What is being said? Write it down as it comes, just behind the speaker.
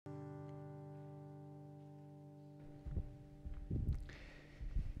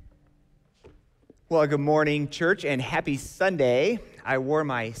Well, good morning, church, and happy Sunday. I wore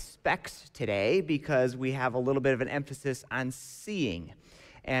my specs today because we have a little bit of an emphasis on seeing.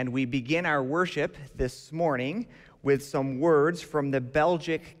 And we begin our worship this morning with some words from the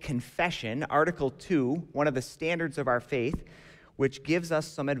Belgic Confession, Article 2, one of the standards of our faith, which gives us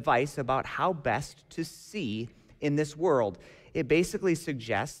some advice about how best to see in this world. It basically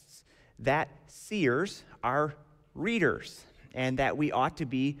suggests that seers are readers, and that we ought to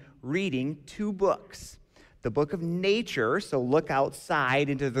be reading two books. The book of nature, so look outside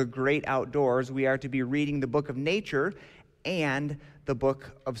into the great outdoors. We are to be reading the book of nature and the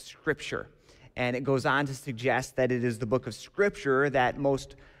book of Scripture. And it goes on to suggest that it is the book of Scripture that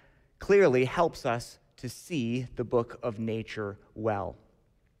most clearly helps us to see the book of nature well.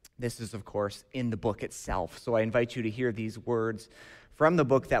 This is, of course, in the book itself. So I invite you to hear these words from the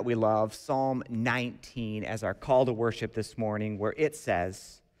book that we love, Psalm 19, as our call to worship this morning, where it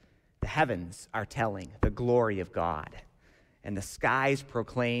says, "The heavens are telling the glory of God, and the skies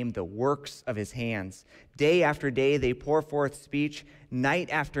proclaim the works of his hands. Day after day they pour forth speech, night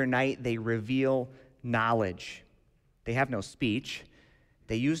after night they reveal knowledge. They have no speech,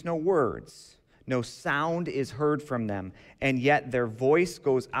 they use no words, no sound is heard from them, and yet their voice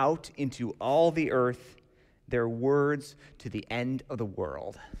goes out into all the earth, their words to the end of the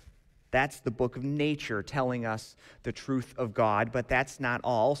world." That's the book of nature telling us the truth of God, but that's not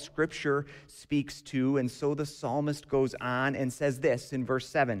all. Scripture speaks too, and so the psalmist goes on and says this in verse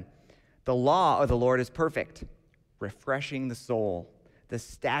 7, "The law of the Lord is perfect, refreshing the soul. The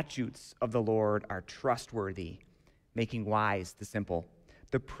statutes of the Lord are trustworthy, making wise the simple.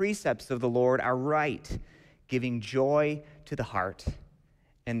 The precepts of the Lord are right, giving joy to the heart.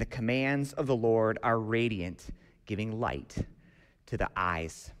 And the commands of the Lord are radiant, giving light to the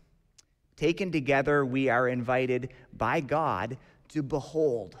eyes." Taken together, we are invited by God to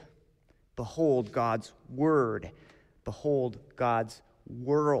behold. Behold God's word. Behold God's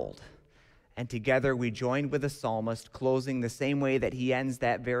world. And together we join with the psalmist, closing the same way that he ends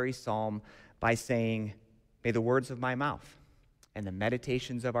that very psalm by saying, "May the words of my mouth and the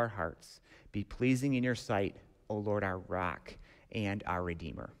meditations of our hearts be pleasing in your sight, O Lord, our rock and our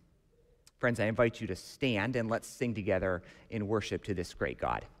Redeemer." Friends, I invite you to stand and let's sing together in worship to this great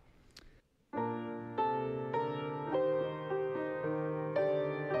God.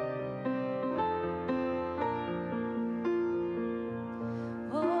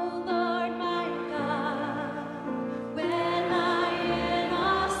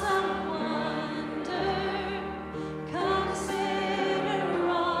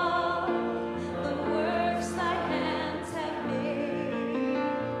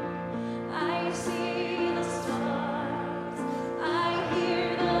 I see the stars, I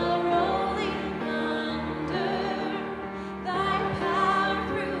hear the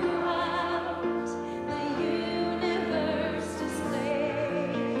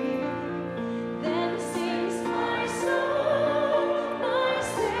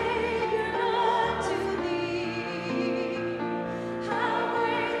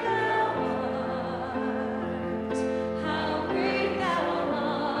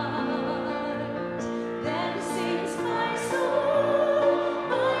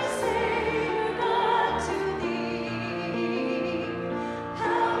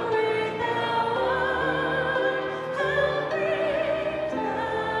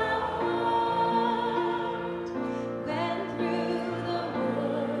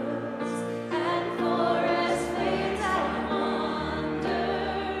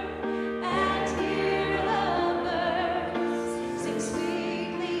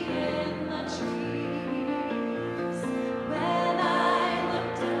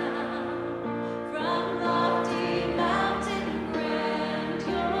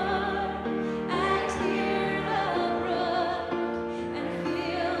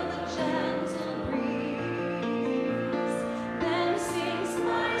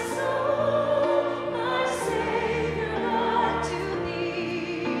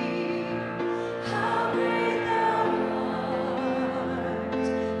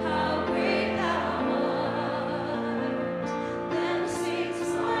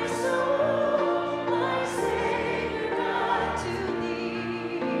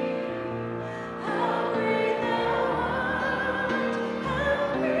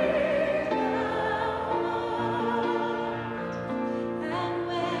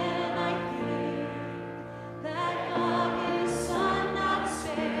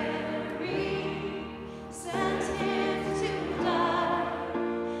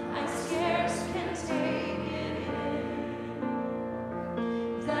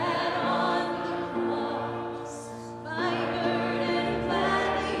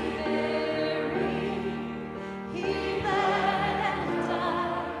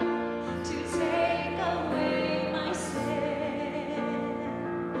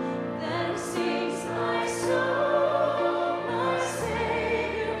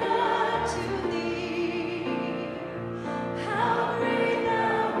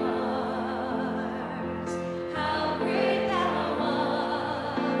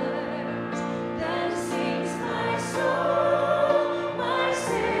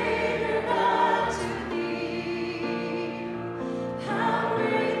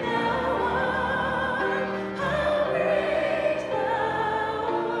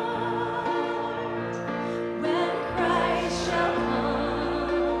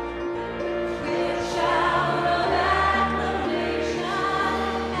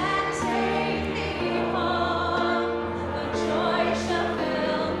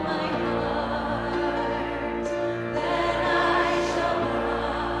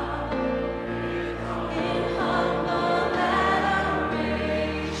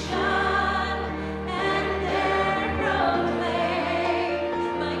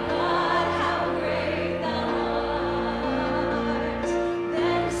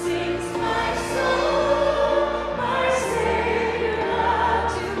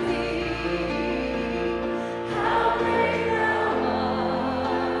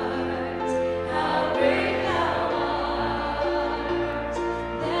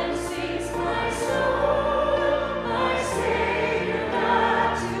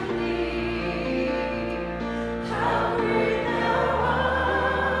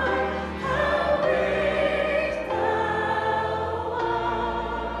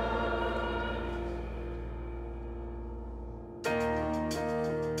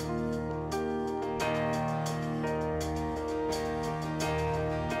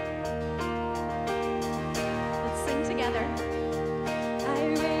together. I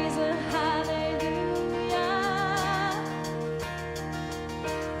raise a hallelujah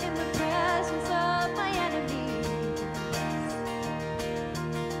in the presence of my enemies.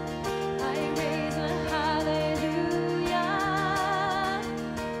 I raise a hallelujah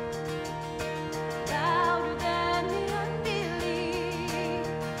louder than the unbelief.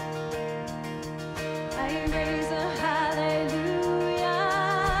 I raise a hallelujah.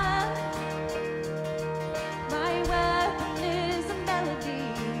 My weapon is a melody.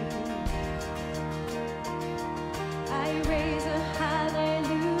 I raise a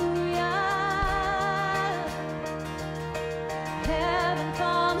hallelujah. Heaven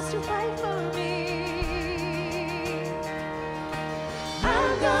comes to fight for me.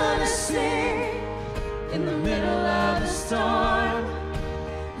 I'm gonna sing in the middle of the storm.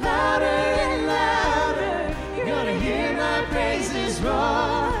 Louder and louder, you're gonna hear my praises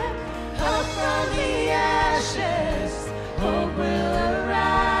roar. Up from the ashes, hope will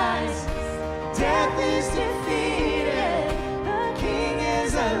arise. Death is defeated, the King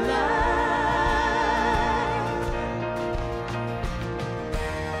is alive.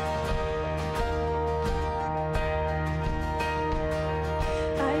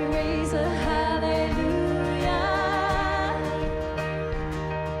 I raise a hallelujah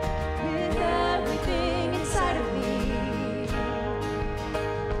with everything inside of me.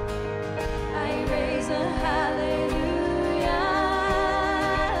 I raise a hallelujah.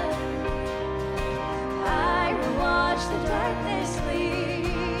 I will watch the darkness leave.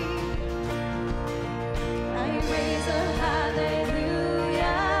 I raise a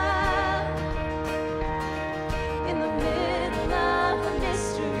hallelujah in the middle of the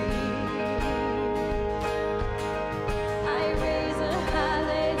mystery. I raise a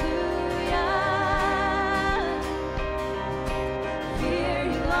hallelujah. Fear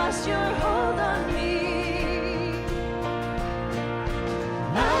you lost your hold on me.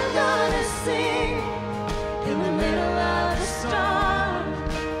 I'm gonna sing in the middle of the storm.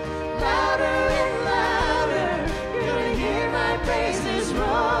 Louder and louder, you're gonna hear my praises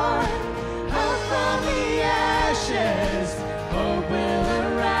roar. Up from the ashes, hope will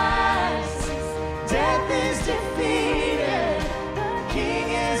arise. Death is defeated, the King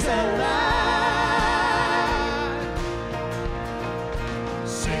is alive.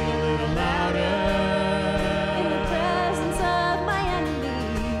 Sing a little louder. In the presence of my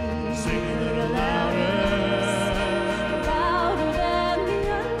enemies. Sing a little louder. Louder than the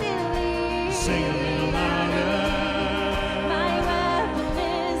unbelief. Sing a little louder. My weapon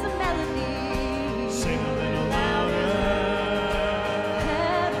is a melody. Sing a little louder.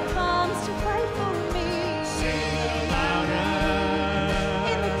 Heaven comes to fight for me. Sing a little louder.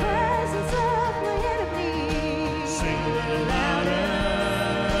 In the presence of my enemies. Sing a little louder.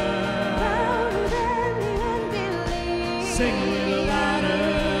 Louder than the unbelief. Sing a little louder.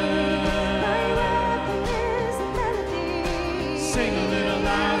 My weapon is a melody. Sing a little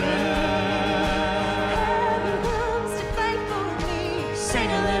louder. Heaven comes to fight for me. Sing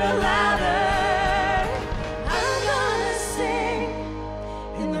a little louder. I'm gonna sing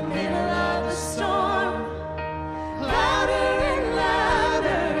in the middle of a storm. Louder and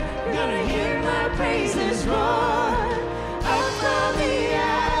louder, you're gonna hear my praises roar. Up from the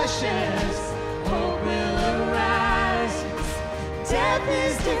ashes, hope will arise. Death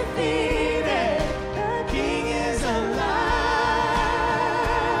is defeated, the King is alive.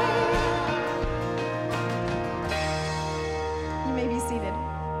 You may be seated.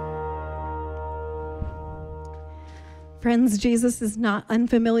 Friends, Jesus is not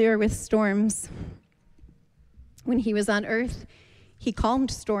unfamiliar with storms. When he was on earth, he calmed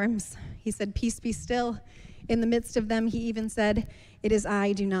storms. He said, "Peace, be still." In the midst of them, he even said, "It is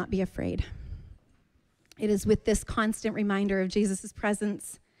I, do not be afraid." It is with this constant reminder of Jesus'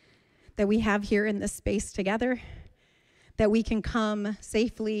 presence that we have here in this space together, that we can come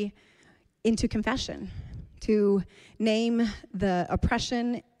safely into confession, to name the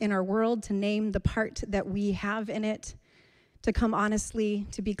oppression in our world, to name the part that we have in it, to come honestly,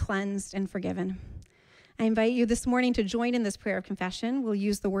 to be cleansed and forgiven. I invite you this morning to join in this prayer of confession. We'll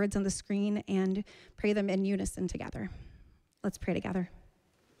use the words on the screen and pray them in unison together. Let's pray together.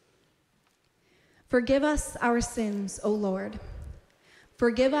 Forgive us our sins, O Lord.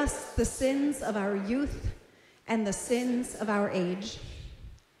 Forgive us the sins of our youth and the sins of our age,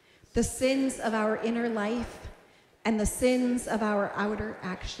 the sins of our inner life and the sins of our outer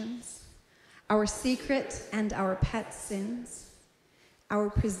actions, our secret and our pet sins, our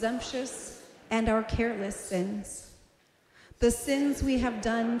presumptuous and our careless sins, the sins we have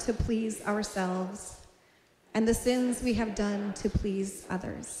done to please ourselves, and the sins we have done to please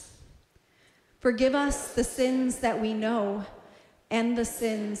others. Forgive us the sins that we know and the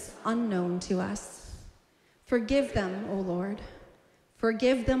sins unknown to us. Forgive them, O Lord.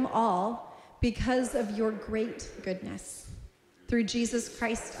 Forgive them all because of your great goodness. Through Jesus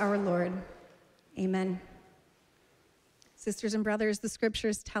Christ our Lord. Amen. Sisters and brothers, the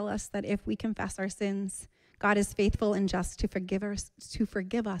scriptures tell us that if we confess our sins, God is faithful and just to forgive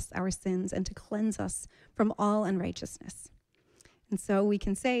us our sins and to cleanse us from all unrighteousness. And so we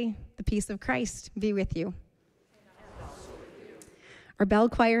can say, the peace of Christ be with you. Our bell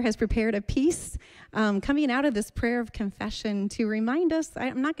choir has prepared a piece coming out of this prayer of confession to remind us,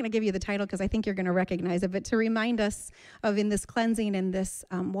 I'm not going to give you the title because I think you're going to recognize it, but to remind us of in this cleansing and this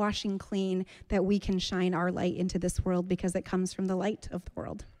washing clean that we can shine our light into this world because it comes from the light of the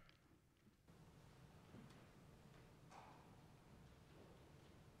world.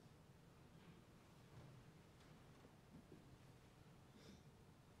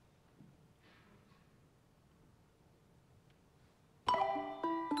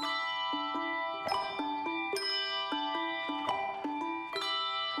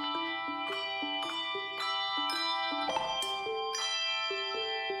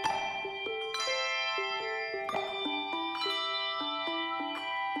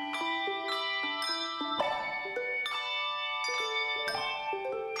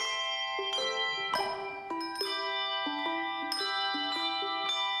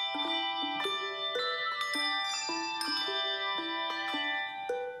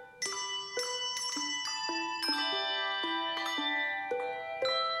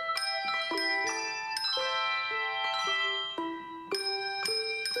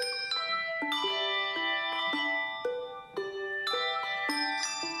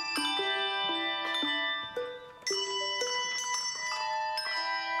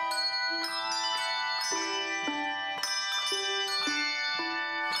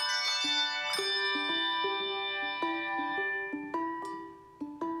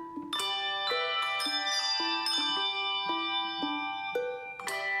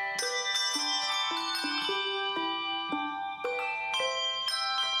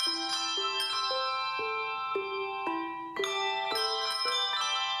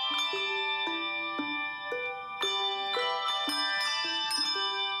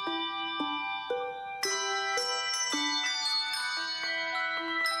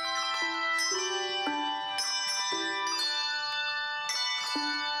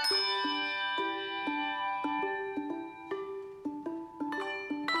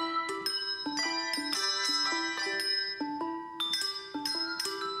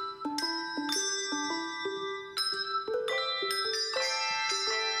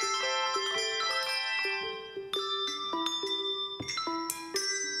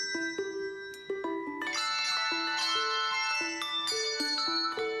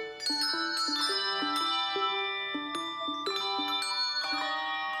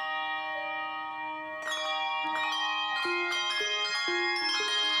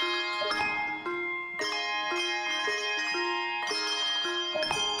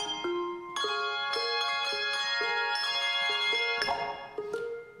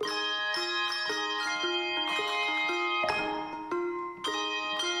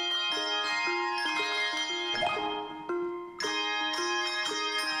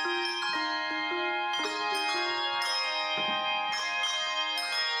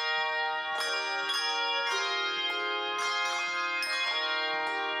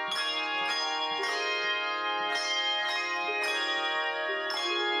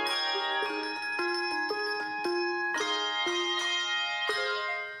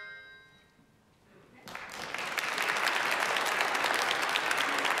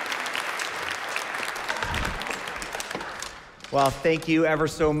 Well, thank you ever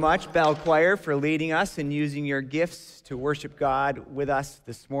so much, Bell Choir, for leading us and using your gifts to worship God with us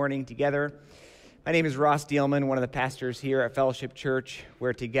this morning together. My name is Ross Dielman, one of the pastors here at Fellowship Church,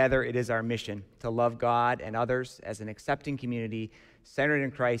 where together it is our mission to love God and others as an accepting community centered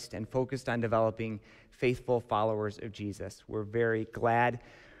in Christ and focused on developing faithful followers of Jesus. We're very glad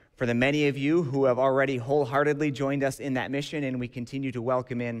for the many of you who have already wholeheartedly joined us in that mission, and we continue to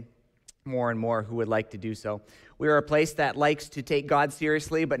welcome in more and more who would like to do so. We are a place that likes to take God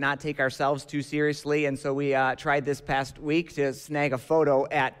seriously but not take ourselves too seriously, and so we tried this past week to snag a photo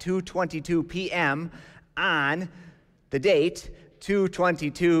at 2:22 p.m. on the date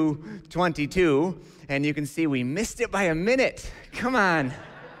 2/22/22, and you can see we missed it by a minute. Come on.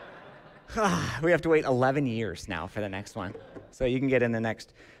 We have to wait 11 years now for the next one, so you can get in the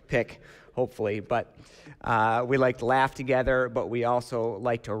next pick, hopefully. But we like to laugh together, but we also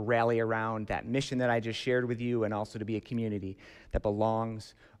like to rally around that mission that I just shared with you, and also to be a community that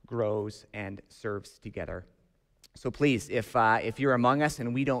belongs, grows and serves together. So please, if you're among us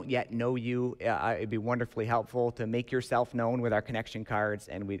and we don't yet know you, it'd be wonderfully helpful to make yourself known with our connection cards,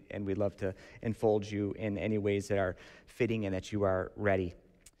 and we'd love to enfold you in any ways that are fitting and that you are ready.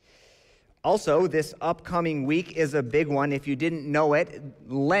 Also, this upcoming week is a big one. If you didn't know it,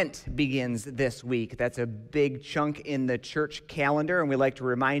 Lent begins this week. That's a big chunk in the church calendar, and we like to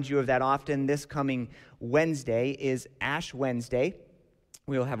remind you of that often. This coming Wednesday is Ash Wednesday.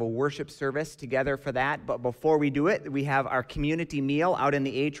 We'll have a worship service together for that, but before we do it, we have our community meal out in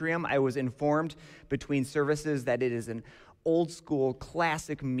the atrium. I was informed between services that it is an old school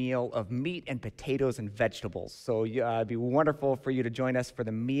classic meal of meat and potatoes and vegetables. So it'd be wonderful for you to join us for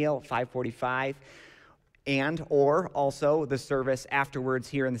the meal, 5:45, or also the service afterwards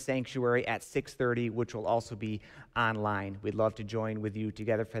here in the sanctuary at 6:30, which will also be online. We'd love to join with you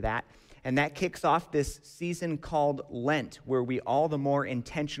together for that. And that kicks off this season called Lent, where we all the more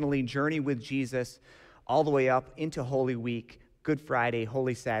intentionally journey with Jesus all the way up into Holy Week, Good Friday,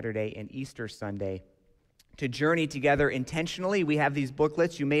 Holy Saturday, and Easter Sunday. To journey together intentionally, we have these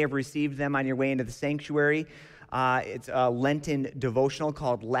booklets. You may have received them on your way into the sanctuary. It's a Lenten devotional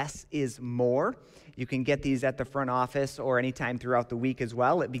called Less is More. You can get these at the front office or anytime throughout the week as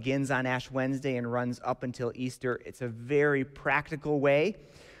well. It begins on Ash Wednesday and runs up until Easter. It's a very practical way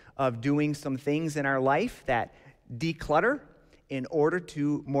of doing some things in our life that declutter in order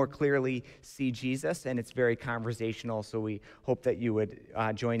to more clearly see Jesus, and it's very conversational, so we hope that you would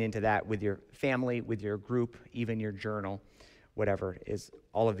join into that with your family, with your group, even your journal, whatever it is.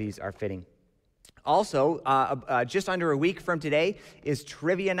 All of these are fitting. Also, just under a week from today is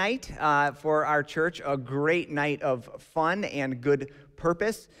trivia night for our church, a great night of fun and good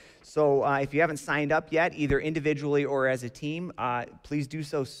purpose. So if you haven't signed up yet, either individually or as a team, please do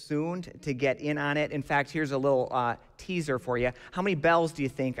so soon to get in on it. In fact, here's a little teaser for you. How many bells do you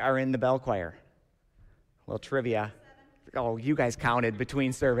think are in the bell choir? A little trivia. 7. Oh, you guys counted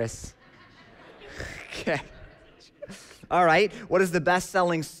between service. Okay. All right. What is the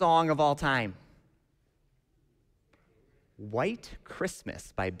best-selling song of all time? White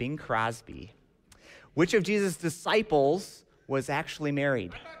Christmas by Bing Crosby. Which of Jesus' disciples was actually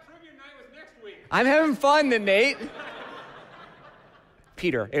married? I'm having fun then, Nate.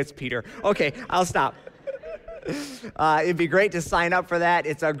 Peter. It's Peter. Okay, I'll stop. It'd be great to sign up for that.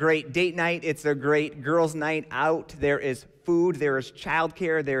 It's a great date night. It's a great girls' night out. There is food. There is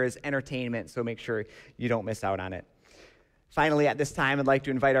childcare. There is entertainment, so make sure you don't miss out on it. Finally, at this time, I'd like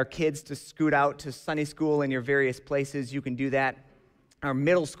to invite our kids to scoot out to Sunday school in your various places. You can do that. Our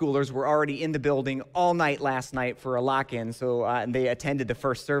middle schoolers were already in the building all night last night for a lock-in, so and they attended the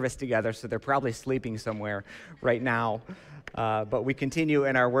first service together, so they're probably sleeping somewhere right now. But we continue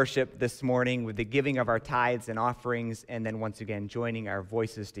in our worship this morning with the giving of our tithes and offerings, and then once again joining our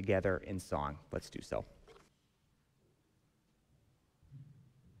voices together in song. Let's do so.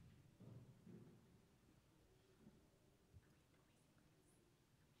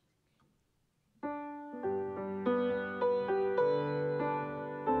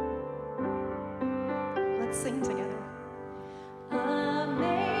 Sing together.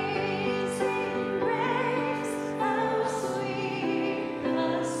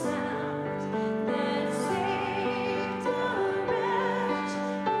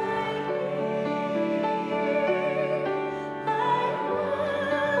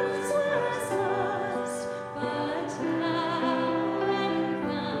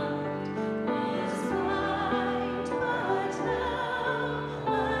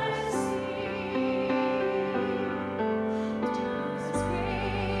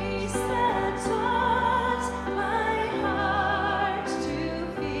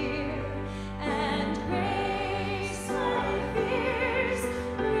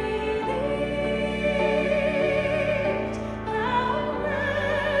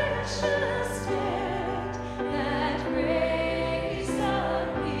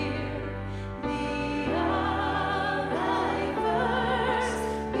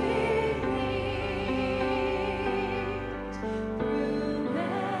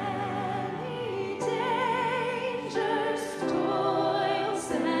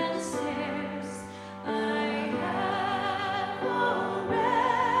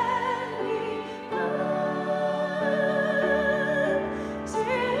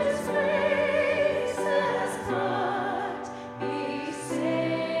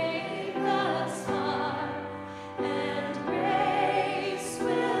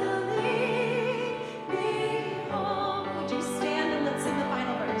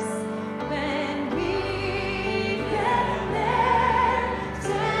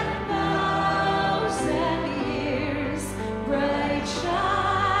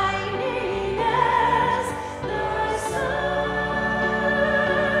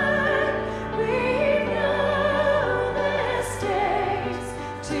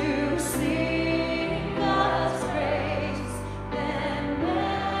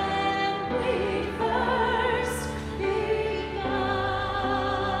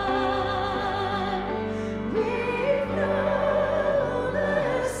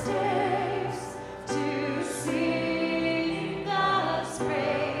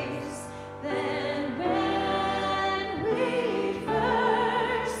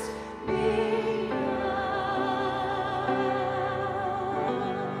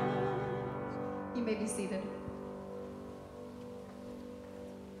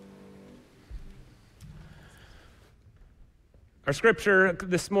 Our scripture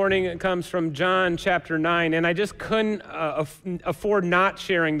this morning comes from John chapter 9, and I just couldn't afford not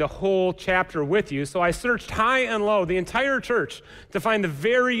sharing the whole chapter with you, so I searched high and low, the entire church, to find the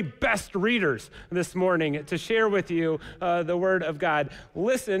very best readers this morning to share with you the Word of God.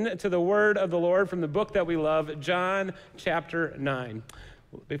 Listen to the Word of the Lord from the book that we love, John chapter 9.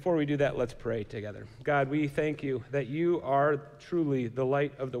 Before we do that, let's pray together. God, we thank you that you are truly the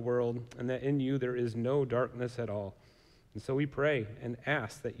light of the world, and that in you there is no darkness at all. And so we pray and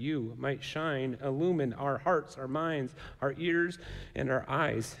ask that you might shine, illumine our hearts, our minds, our ears, and our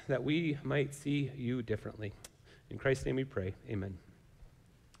eyes, that we might see you differently. In Christ's name we pray, amen.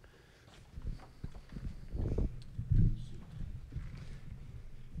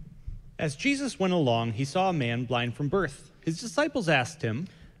 As Jesus went along, he saw a man blind from birth. His disciples asked him,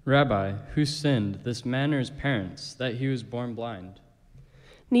 "Rabbi, who sinned, this man or his parents, that he was born blind?"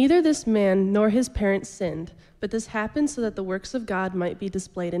 Neither this man nor his parents sinned, but this happened so that the works of God might be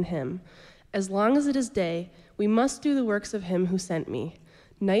displayed in him. As long as it is day, we must do the works of him who sent me.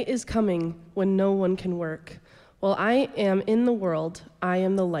 Night is coming when no one can work. While I am in the world, I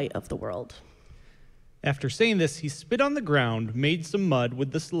am the light of the world. After saying this, he spit on the ground, made some mud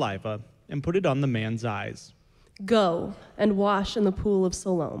with the saliva, and put it on the man's eyes. Go and wash in the pool of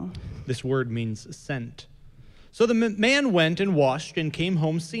Siloam. This word means sent. So the man went and washed and came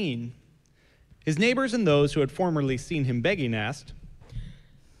home seeing. His neighbors and those who had formerly seen him begging asked,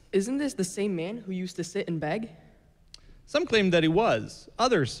 "Isn't this the same man who used to sit and beg?" Some claimed that he was.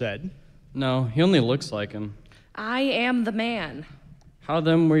 Others said, "No, he only looks like him." "I am the man." "How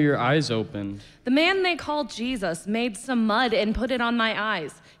then were your eyes opened?" "The man they called Jesus made some mud and put it on my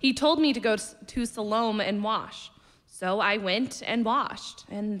eyes. He told me to go to Siloam and wash. So I went and washed,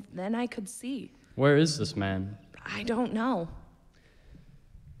 and then I could see." "Where is this man?" "I don't know."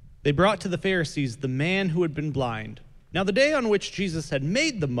 They brought to the Pharisees the man who had been blind. Now the day on which Jesus had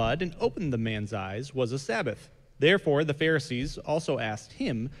made the mud and opened the man's eyes was a Sabbath. Therefore the Pharisees also asked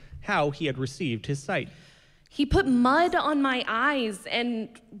him how he had received his sight. "He put mud on my eyes and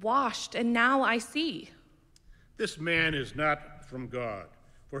washed, and now I see." "This man is not from God,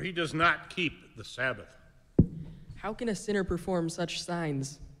 for he does not keep the Sabbath." "How can a sinner perform such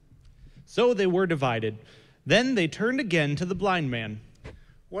signs?" So they were divided. Then they turned again to the blind man.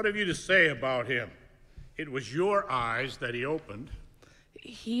 "What have you to say about him? It was your eyes that he opened."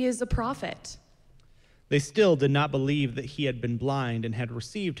 "He is a prophet." They still did not believe that he had been blind and had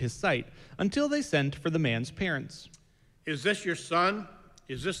received his sight until they sent for the man's parents. "Is this your son?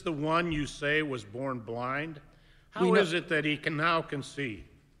 Is this the one you say was born blind? How is it that he now can see?"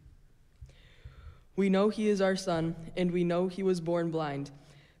 "We know he is our son, and we know he was born blind.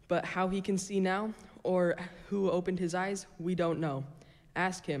 But how he can see now, or who opened his eyes, we don't know.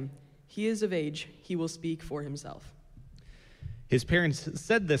 Ask him. He is of age. He will speak for himself." His parents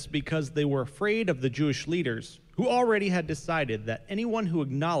said this because they were afraid of the Jewish leaders, who already had decided that anyone who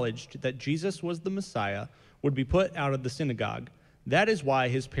acknowledged that Jesus was the Messiah would be put out of the synagogue. That is why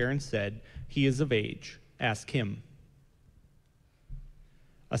his parents said, "He is of age. Ask him."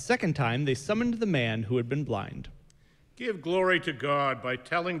 A second time they summoned the man who had been blind. "Give glory to God by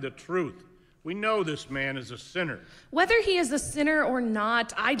telling the truth. We know this man is a sinner." "Whether he is a sinner or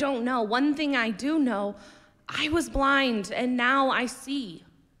not, I don't know. One thing I do know, I was blind, and now I see."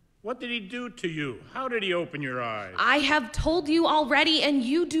 "What did he do to you? How did he open your eyes?" "I have told you already, and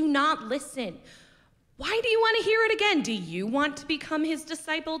you do not listen. Why do you want to hear it again? Do you want to become his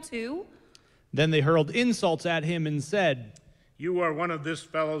disciple too?" Then they hurled insults at him and said, "You are one of this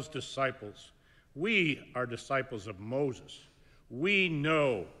fellow's disciples. We are disciples of Moses. We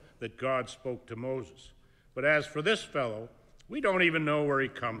know that God spoke to Moses. But as for this fellow, we don't even know where he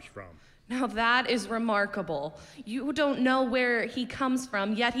comes from." Now that is remarkable. You don't know where he comes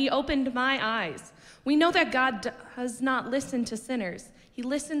from, yet he opened my eyes. We know that God does not listen to sinners. He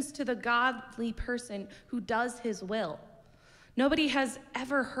listens to the godly person who does his will. Nobody has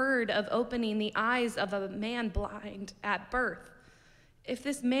ever heard of opening the eyes of a man blind at birth. If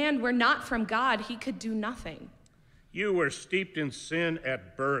this man were not from God, he could do nothing. "You were steeped in sin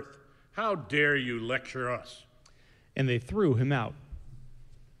at birth. How dare you lecture us?" And they threw him out.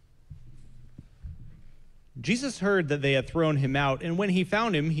 Jesus heard that they had thrown him out, and when he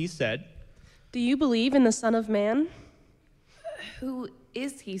found him, he said, "Do you believe in the Son of Man?" Who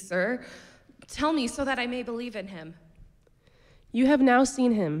is he, sir? Tell me so that I may believe in him." "You have now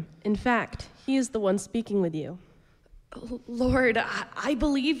seen him. In fact, he is the one speaking with you." "Lord, I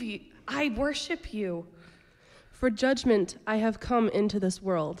believe you. I worship you." "For judgment I have come into this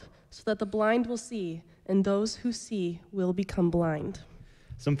world, so that the blind will see, and those who see will become blind."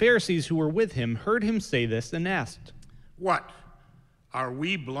 Some Pharisees who were with him heard him say this and asked, "What? Are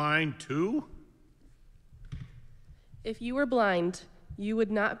we blind too? If you were blind, you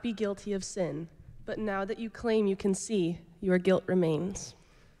would not be guilty of sin. But now that you claim you can see, your guilt remains.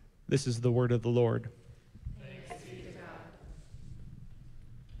 This is the word of the Lord. Thanks be to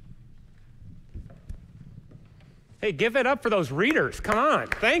God. Hey, give it up for those readers. Come on.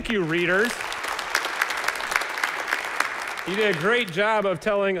 Thank you, readers. You did a great job of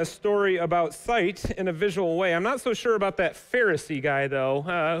telling a story about sight in a visual way. I'm not so sure about that Pharisee guy, though.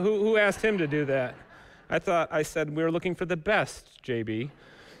 Who asked him to do that? I said we were looking for the best, JB.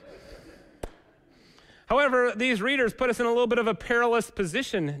 However, these readers put us in a little bit of a perilous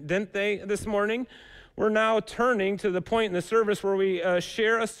position, didn't they, this morning? We're now turning to the point in the service where we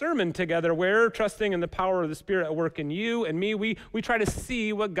share a sermon together, where, trusting in the power of the Spirit at work in you and me, we try to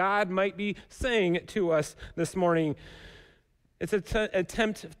see what God might be saying to us this morning. It's an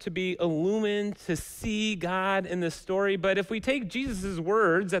attempt to be illumined, to see God in this story. But if we take Jesus'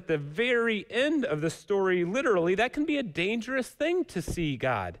 words at the very end of the story literally, that can be a dangerous thing to see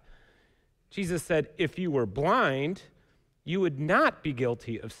God. Jesus said, if you were blind, you would not be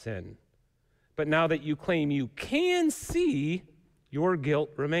guilty of sin. But now that you claim you can see, your guilt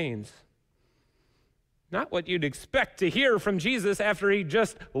remains. Not what you'd expect to hear from Jesus after he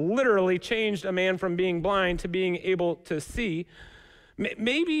just literally changed a man from being blind to being able to see.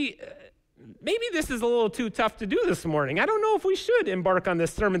 Maybe this is a little too tough to do this morning. I don't know if we should embark on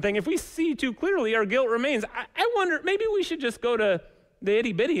this sermon thing. If we see too clearly, our guilt remains. I wonder, maybe we should just go to the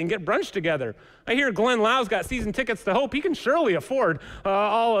Itty Bitty and get brunch together. I hear Glenn Lau's got season tickets to Hope. He can surely afford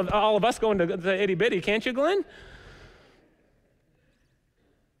all of us going to the Itty Bitty, can't you, Glenn?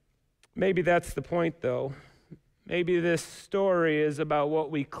 Maybe that's the point, though. Maybe this story is about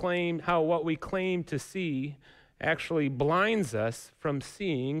how what we claim to see actually blinds us from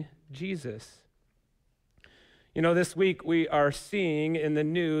seeing Jesus. You know, this week we are seeing in the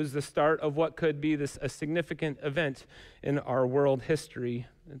news the start of what could be a significant event in our world history.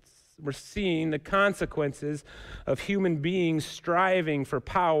 We're seeing the consequences of human beings striving for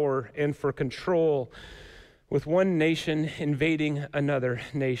power and for control, with one nation invading another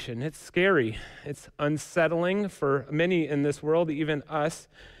nation. It's scary. It's unsettling for many in this world, even us.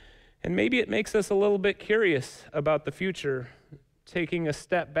 And maybe it makes us a little bit curious about the future. Taking a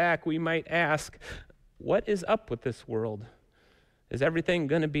step back, we might ask, what is up with this world? Is everything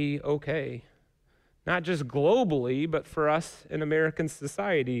going to be okay? Not just globally, but for us in American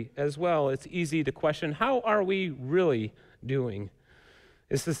society as well. It's easy to question, how are we really doing?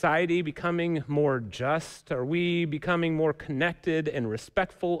 Is society becoming more just? Are we becoming more connected and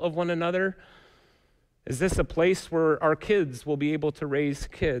respectful of one another? Is this a place where our kids will be able to raise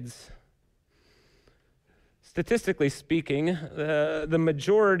kids? Statistically speaking, the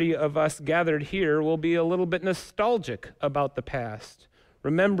majority of us gathered here will be a little bit nostalgic about the past,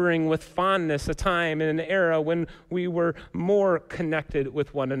 remembering with fondness a time and an era when we were more connected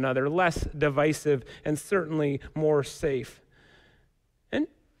with one another, less divisive, and certainly more safe. And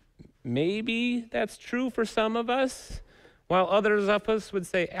maybe that's true for some of us, while others of us would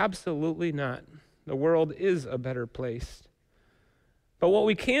say, absolutely not. The world is a better place. But what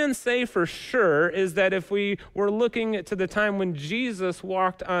we can say for sure is that if we were looking to the time when Jesus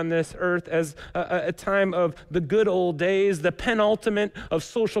walked on this earth as a time of the good old days, the penultimate of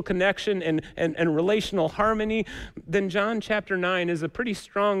social connection and relational harmony, then John chapter 9 is a pretty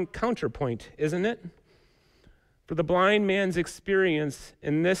strong counterpoint, isn't it? For the blind man's experience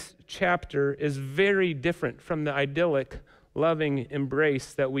in this chapter is very different from the idyllic, loving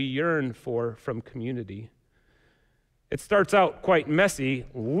embrace that we yearn for from community. It starts out quite messy,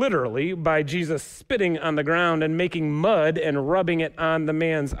 literally, by Jesus spitting on the ground and making mud and rubbing it on the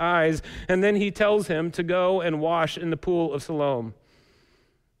man's eyes, and then he tells him to go and wash in the pool of Siloam,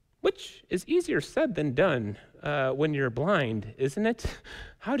 which is easier said than done when you're blind, isn't it?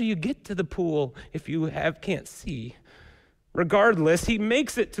 How do you get to the pool if you can't see? Regardless, he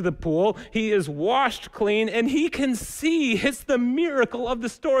makes it to the pool, he is washed clean, and he can see. It's the miracle of the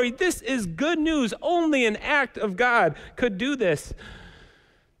story. This is good news. Only an act of God could do this.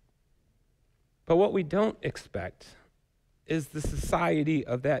 But what we don't expect is the society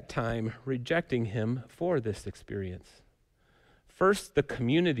of that time rejecting him for this experience. First, the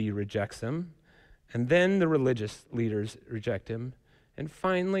community rejects him, and then the religious leaders reject him, and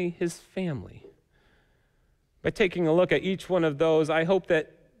finally, his family. By taking a look at each one of those, I hope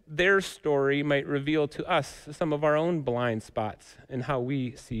that their story might reveal to us some of our own blind spots in how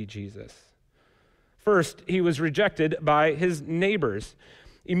we see Jesus. First, he was rejected by his neighbors.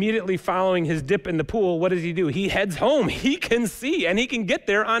 Immediately following his dip in the pool, what does he do? He heads home. He can see, and he can get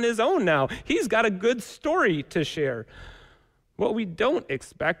there on his own now. He's got a good story to share. what we don't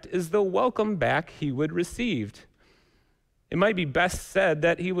expect is the welcome back he would receive. It might be best said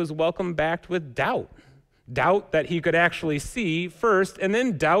that he was welcomed back with doubt. Doubt that he could actually see first, and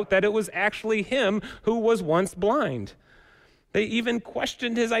then doubt that it was actually him who was once blind. They even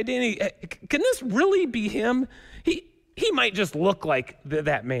questioned his identity. Can this really be him? He might just look like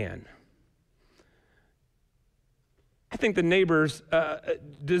that man. I think the neighbors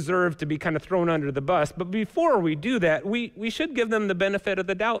deserve to be kind of thrown under the bus, but before we do that, we should give them the benefit of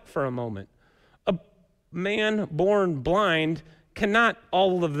the doubt for a moment. A man born blind cannot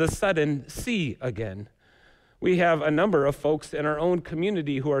all of a sudden see again. We have a number of folks in our own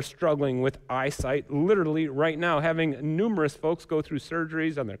community who are struggling with eyesight, literally right now, having numerous folks go through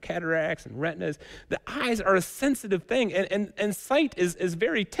surgeries on their cataracts and retinas. The eyes are a sensitive thing, and sight is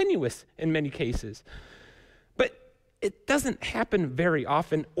very tenuous in many cases. But it doesn't happen very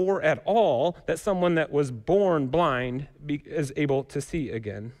often or at all that someone that was born blind is able to see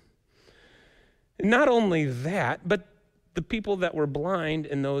again. Not only that, but the people that were blind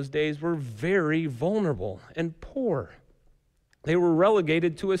in those days were very vulnerable and poor. They were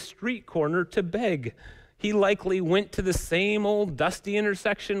relegated to a street corner to beg. He likely went to the same old dusty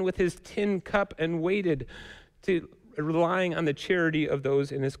intersection with his tin cup and waited, relying on the charity of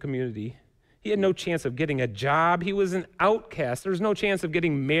those in his community. He had no chance of getting a job. He was an outcast. There was no chance of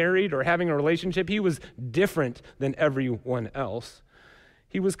getting married or having a relationship. He was different than everyone else.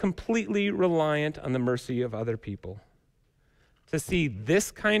 He was completely reliant on the mercy of other people. To see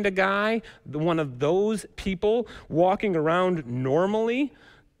this kind of guy, one of those people walking around normally,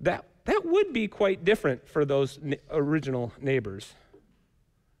 that would be quite different for those original neighbors.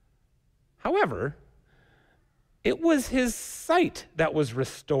 However, it was his sight that was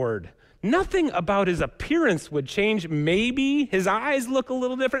restored. Nothing about his appearance would change. Maybe his eyes look a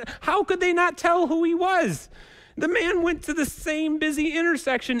little different. How could they not tell who he was? The man went to the same busy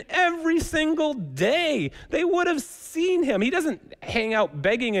intersection every single day. They would have seen him. He doesn't hang out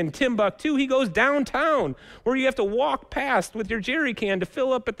begging in Timbuktu. He goes downtown where you have to walk past with your jerry can to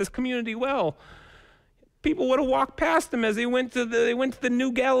fill up at this community well. People would have walked past him as they went to the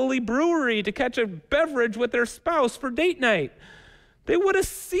New Galilee Brewery to catch a beverage with their spouse for date night. They would have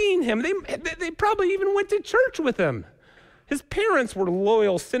seen him. They probably even went to church with him. His parents were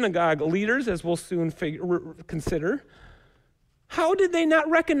loyal synagogue leaders, as we'll soon consider. How did they not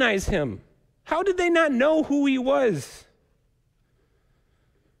recognize him? How did they not know who he was?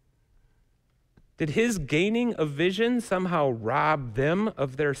 Did his gaining of vision somehow rob them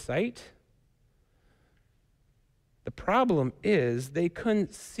of their sight? The problem is they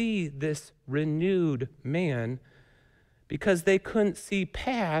couldn't see this renewed man because they couldn't see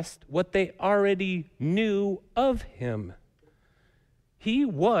past what they already knew of him. He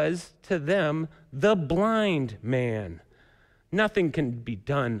was, to them, the blind man. Nothing can be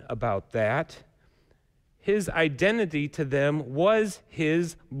done about that. His identity to them was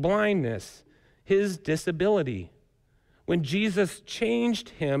his blindness, his disability. When Jesus changed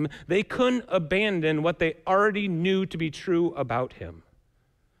him, they couldn't abandon what they already knew to be true about him.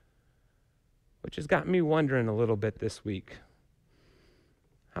 Which has got me wondering a little bit this week.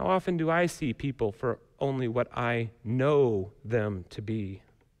 How often do I see people for only what I know them to be?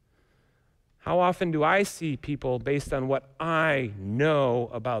 How often do I see people based on what I know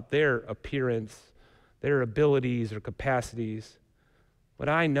about their appearance, their abilities or capacities, what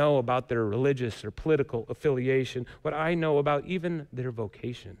I know about their religious or political affiliation, what I know about even their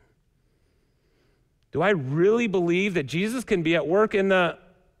vocation? Do I really believe that Jesus can be at work in the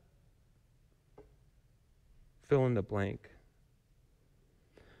fill in the blank?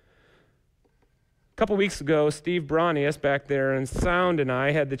 A couple weeks ago, Steve Branius back there in sound and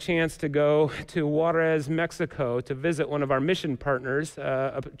I had the chance to go to Juarez, Mexico to visit one of our mission partners,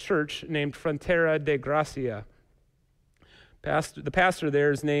 a church named Frontera de Gracia. The pastor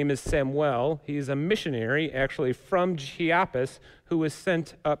there's name is Samuel. He's a missionary actually from Chiapas who was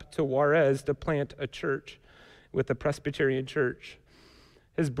sent up to Juarez to plant a church with the Presbyterian Church.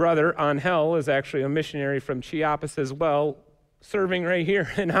 His brother, Angel, is actually a missionary from Chiapas as well, serving right here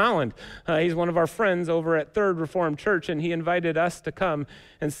in Holland. He's one of our friends over at Third Reformed Church, and he invited us to come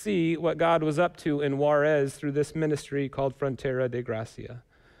and see what God was up to in Juarez through this ministry called Frontera de Gracia.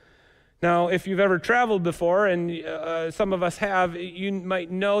 Now, if you've ever traveled before, and some of us have, you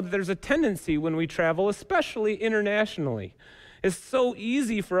might know that there's a tendency when we travel, especially internationally. It's so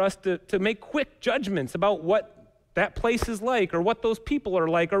easy for us to make quick judgments about what that place is like, or what those people are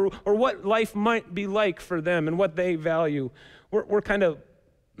like, or what life might be like for them and what they value. We're kind of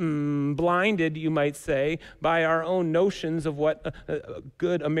blinded, you might say, by our own notions of what a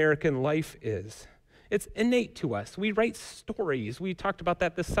good American life is. It's innate to us. We write stories. We talked about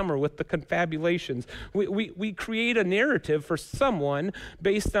that this summer with the confabulations. We create a narrative for someone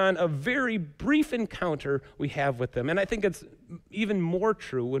based on a very brief encounter we have with them. And I think it's even more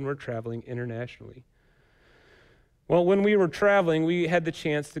true when we're traveling internationally. Well, when we were traveling, we had the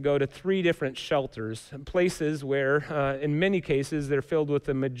chance to go to 3 different shelters, places where, in many cases, they're filled with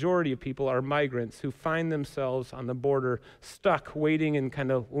the majority of people are migrants who find themselves on the border, stuck, waiting in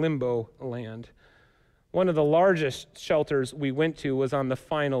kind of limbo land. One of the largest shelters we went to was on the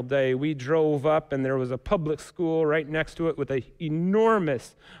final day. We drove up, and there was a public school right next to it with an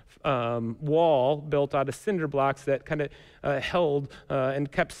enormous wall built out of cinder blocks that kind of held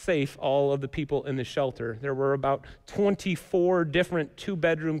and kept safe all of the people in the shelter. There were about 24 different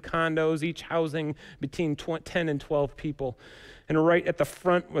 2-bedroom condos, each housing between 10 and 12 people. And right at the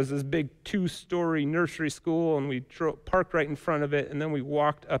front was this big 2-story nursery school, and we parked right in front of it, and then we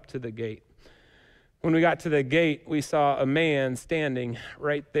walked up to the gate. When we got to the gate, we saw a man standing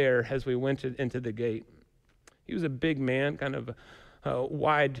right there as we went into the gate. He was a big man, kind of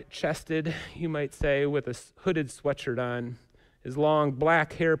wide-chested, you might say, with a hooded sweatshirt on. His long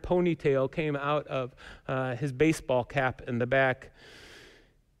black hair ponytail came out of his baseball cap in the back.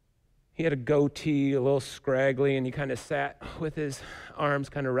 He had a goatee, a little scraggly, and he kind of sat with his arms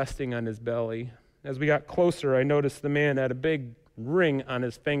kind of resting on his belly. As we got closer, I noticed the man had a big ring on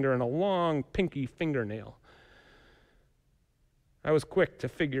his finger and a long pinky fingernail. I was quick to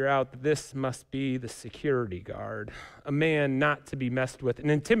figure out that this must be the security guard, a man not to be messed with, an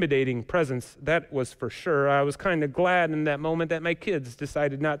intimidating presence, that was for sure. I was kind of glad in that moment that my kids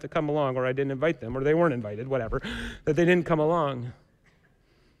decided not to come along, or I didn't invite them, or they weren't invited, whatever, that they didn't come along.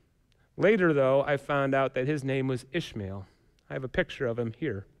 Later, though, I found out that his name was Ishmael. I have a picture of him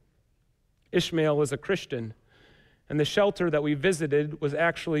here. Ishmael was a Christian, and the shelter that we visited was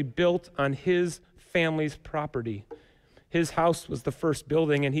actually built on his family's property. His house was the first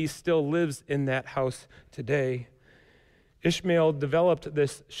building, and he still lives in that house today. Ishmael developed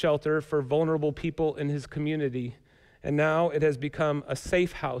this shelter for vulnerable people in his community, and now it has become a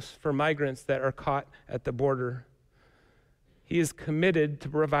safe house for migrants that are caught at the border. He is committed to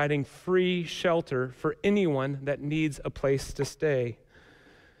providing free shelter for anyone that needs a place to stay.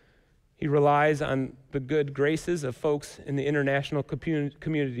 He relies on the good graces of folks in the international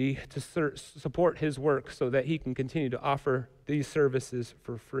community to support his work so that he can continue to offer these services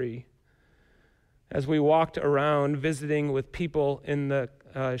for free. As we walked around visiting with people in the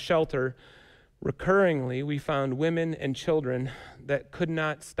shelter, recurringly we found women and children that could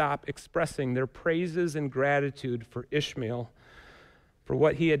not stop expressing their praises and gratitude for Ishmael, for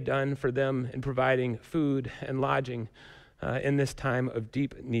what he had done for them in providing food and lodging in this time of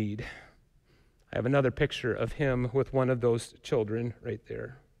deep need. I have another picture of him with one of those children right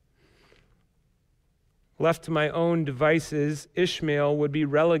there. Left to my own devices, Ishmael would be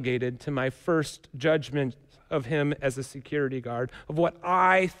relegated to my first judgment of him as a security guard, of what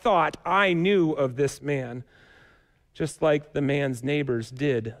I thought I knew of this man, just like the man's neighbors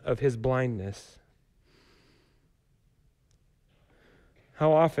did of his blindness.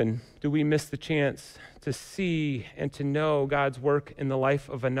 How often do we miss the chance to see and to know God's work in the life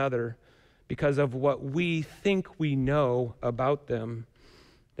of another because of what we think we know about them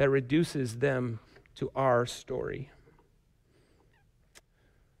that reduces them to our story?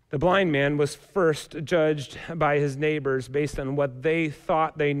 The blind man was first judged by his neighbors based on what they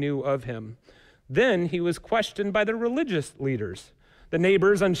thought they knew of him. Then he was questioned by the religious leaders. The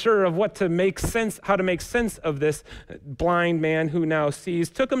neighbors, unsure of how to make sense of this blind man who now sees,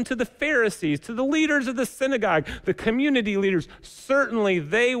 took him to the Pharisees, to the leaders of the synagogue, the community leaders. Certainly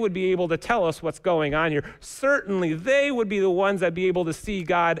they would be able to tell us what's going on here. Certainly they would be the ones that'd be able to see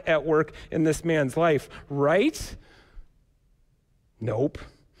God at work in this man's life, right? Nope.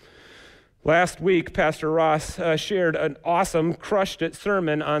 Last week, Pastor Ross shared an awesome crushed-it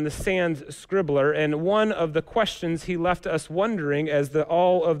sermon on the sand scribbler, and one of the questions he left us wondering as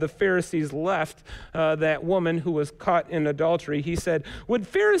all of the Pharisees left that woman who was caught in adultery, he said, would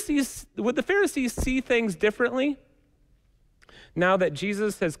the Pharisees see things differently now that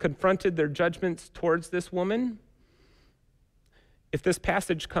Jesus has confronted their judgments towards this woman? If this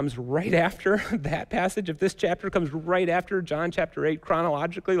passage comes right after that passage, if this chapter comes right after John chapter 8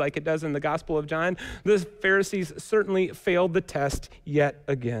 chronologically like it does in the Gospel of John, the Pharisees certainly failed the test yet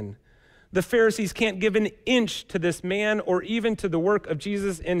again. The Pharisees can't give an inch to this man or even to the work of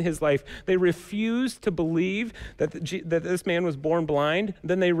Jesus in his life. They refuse to believe that this man was born blind.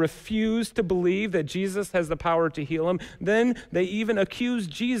 Then they refuse to believe that Jesus has the power to heal him. Then they even accuse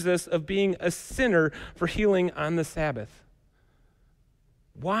Jesus of being a sinner for healing on the Sabbath.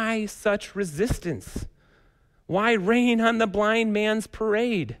 Why such resistance? Why rain on the blind man's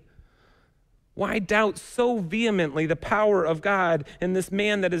parade? Why doubt so vehemently the power of God in this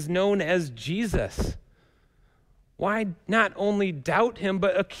man that is known as Jesus? Why not only doubt him,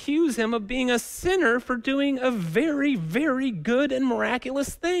 but accuse him of being a sinner for doing a very, very good and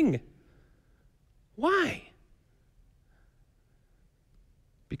miraculous thing? Why?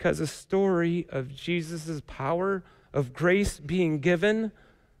 Because a story of Jesus' power, of grace being given,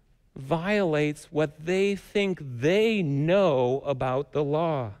 violates what they think they know about the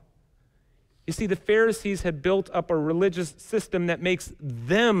law. You see, the Pharisees had built up a religious system that makes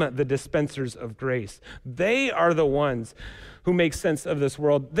them the dispensers of grace. They are the ones who make sense of this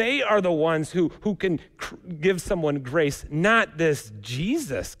world. They are the ones who can give someone grace, not this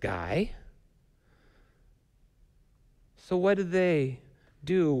Jesus guy. So what do they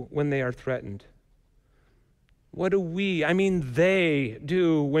do when they are threatened? What do they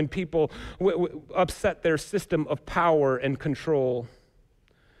do when people upset their system of power and control?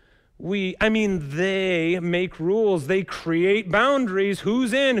 They make rules. They create boundaries.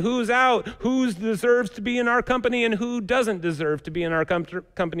 Who's in, who's out, who deserves to be in our company and who doesn't deserve to be in our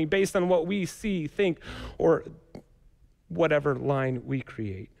company based on what we see, think, or whatever line we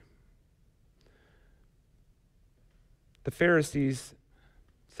create. The Pharisees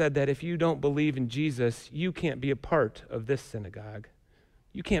said that if you don't believe in Jesus, you can't be a part of this synagogue.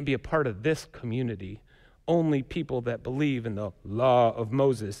 You can't be a part of this community. Only people that believe in the law of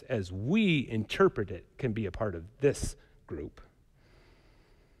Moses, as we interpret it, can be a part of this group.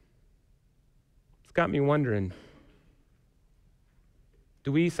 It's got me wondering,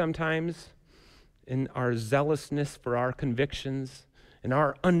 do we sometimes, in our zealousness for our convictions, in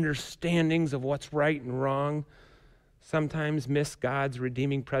our understandings of what's right and wrong, sometimes miss God's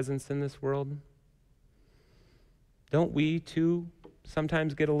redeeming presence in this world? Don't we, too,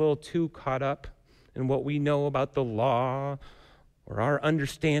 sometimes get a little too caught up in what we know about the law or our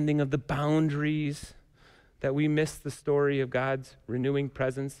understanding of the boundaries that we miss the story of God's renewing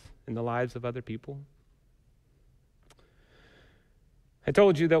presence in the lives of other people? I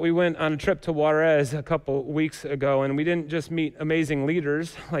told you that we went on a trip to Juarez a couple weeks ago, and we didn't just meet amazing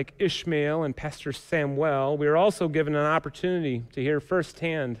leaders like Ishmael and Pastor Samuel. We were also given an opportunity to hear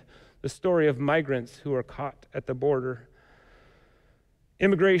firsthand the story of migrants who are caught at the border.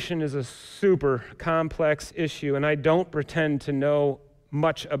 Immigration is a super complex issue, and I don't pretend to know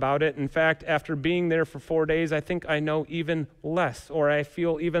much about it. In fact, after being there for 4 days, I think I know even less, or I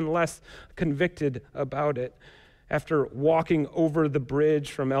feel even less convicted about it. After walking over the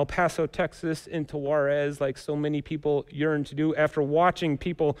bridge from El Paso, Texas into Juarez, like so many people yearn to do, after watching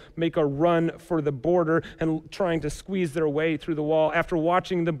people make a run for the border and trying to squeeze their way through the wall, after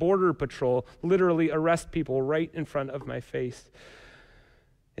watching the Border Patrol literally arrest people right in front of my face,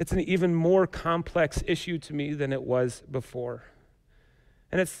 it's an even more complex issue to me than it was before.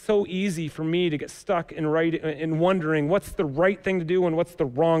 And it's so easy for me to get stuck in wondering what's the right thing to do and what's the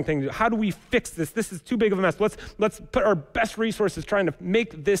wrong thing to do. How do we fix this? This is too big of a mess. Let's put our best resources trying to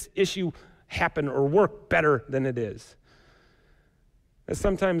make this issue happen or work better than it is. And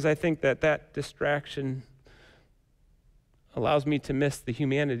sometimes I think that distraction allows me to miss the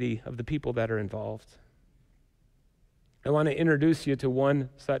humanity of the people that are involved. I want to introduce you to one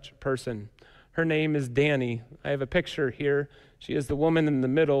such person. Her name is Danny. I have a picture here. She is the woman in the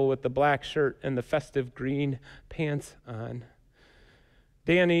middle with the black shirt and the festive green pants on.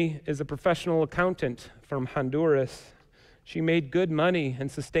 Danny is a professional accountant from Honduras. She made good money and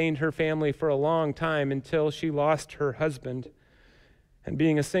sustained her family for a long time until she lost her husband. And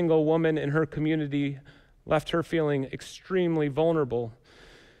being a single woman in her community left her feeling extremely vulnerable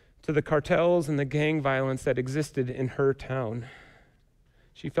to the cartels and the gang violence that existed in her town.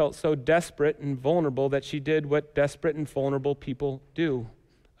 She felt so desperate and vulnerable that she did what desperate and vulnerable people do,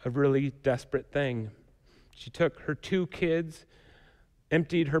 a really desperate thing. She took her 2 kids,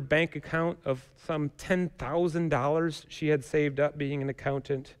 emptied her bank account of some $10,000 she had saved up being an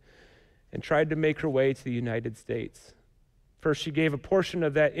accountant, and tried to make her way to the United States. First, she gave a portion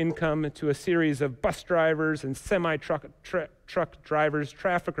of that income to a series of bus drivers and semi-truck drivers,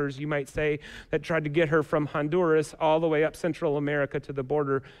 traffickers, you might say, that tried to get her from Honduras all the way up Central America to the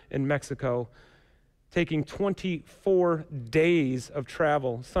border in Mexico, taking 24 days of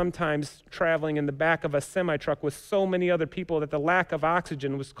travel, sometimes traveling in the back of a semi-truck with so many other people that the lack of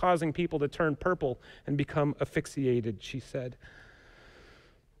oxygen was causing people to turn purple and become asphyxiated, she said.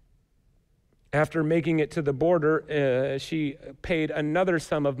 After making it to the border, she paid another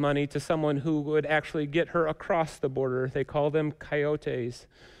sum of money to someone who would actually get her across the border. They call them coyotes.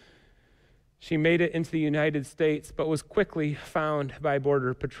 She made it into the United States, but was quickly found by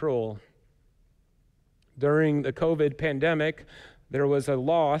Border Patrol. During the COVID pandemic, there was a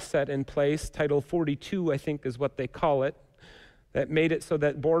law set in place, Title 42, I think is what they call it, that made it so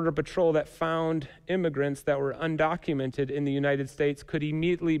that Border Patrol that found immigrants that were undocumented in the United States could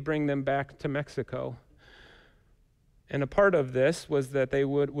immediately bring them back to Mexico. And a part of this was that they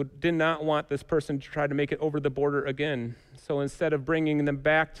did not want this person to try to make it over the border again. So instead of bringing them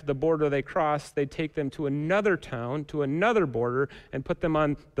back to the border they crossed, they'd take them to another town, to another border, and put them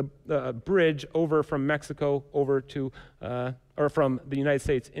on the bridge over from Mexico over to, or from the United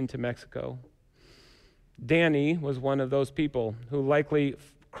States into Mexico. Danny was one of those people who likely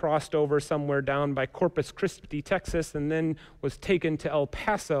crossed over somewhere down by Corpus Christi, Texas, and then was taken to El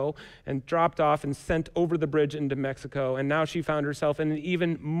Paso and dropped off and sent over the bridge into Mexico. And now she found herself in an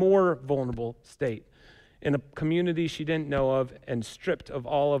even more vulnerable state, in a community she didn't know of, and stripped of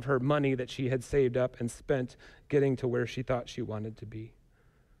all of her money that she had saved up and spent getting to where she thought she wanted to be.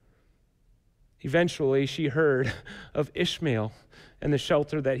 Eventually, she heard of Ishmael and the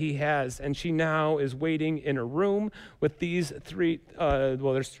shelter that he has, and she now is waiting in a room with these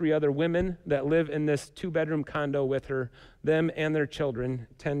there's three other women that live in this 2-bedroom condo with her, them and their children,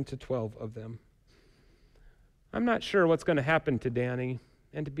 10 to 12 of them. I'm not sure what's going to happen to Danny,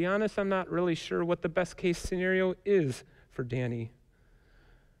 and to be honest, I'm not really sure what the best case scenario is for Danny.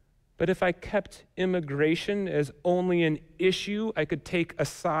 But if I kept immigration as only an issue I could take a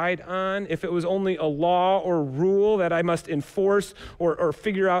side on, if it was only a law or rule that I must enforce or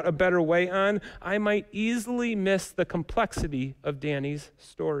figure out a better way on, I might easily miss the complexity of Danny's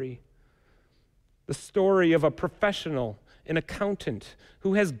story. The story of a professional, an accountant,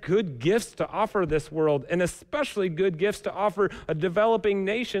 who has good gifts to offer this world, and especially good gifts to offer a developing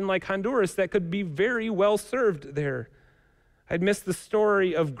nation like Honduras that could be very well served there. I'd miss the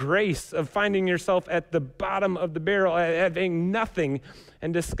story of grace, of finding yourself at the bottom of the barrel, having nothing,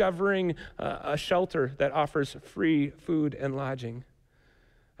 and discovering a shelter that offers free food and lodging.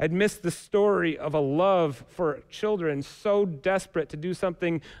 I'd miss the story of a love for children so desperate to do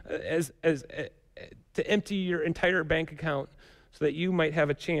something to empty your entire bank account so that you might have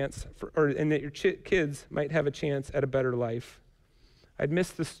a chance, and that your kids might have a chance at a better life. I'd miss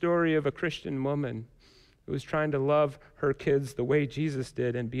the story of a Christian woman who was trying to love her kids the way Jesus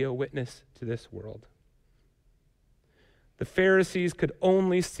did and be a witness to this world. The Pharisees could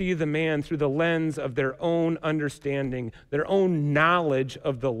only see the man through the lens of their own understanding, their own knowledge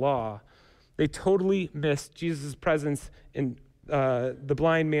of the law. They totally missed Jesus' presence in the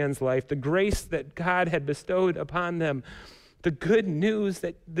blind man's life, the grace that God had bestowed upon them, the good news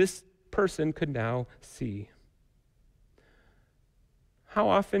that this person could now see. How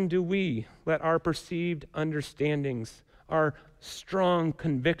often do we let our perceived understandings, our strong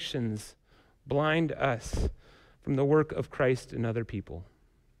convictions, blind us from the work of Christ in other people?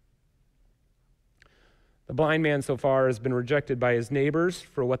 The blind man so far has been rejected by his neighbors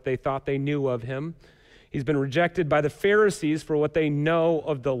for what they thought they knew of him. He's been rejected by the Pharisees for what they know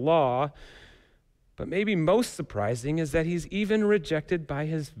of the law. But maybe most surprising is that he's even rejected by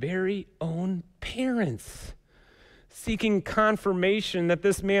his very own parents. Seeking confirmation that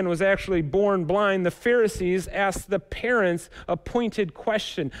this man was actually born blind, the Pharisees asked the parents a pointed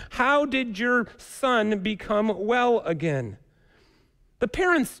question: how did your son become well again? The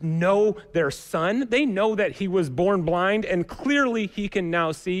parents know their son. They know that he was born blind, and clearly he can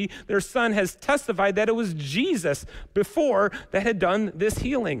now see. Their son has testified that it was Jesus before that had done this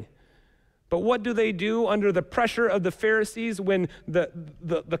healing. But what do they do under the pressure of the Pharisees when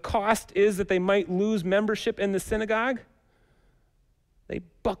the cost is that they might lose membership in the synagogue? They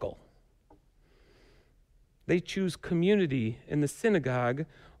buckle. They choose community in the synagogue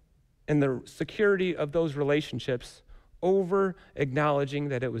and the security of those relationships over acknowledging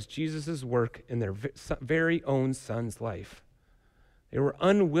that it was Jesus' work in their very own son's life. They were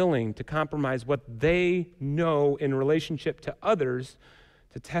unwilling to compromise what they know in relationship to others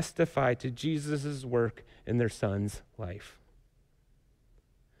to testify to Jesus' work in their son's life.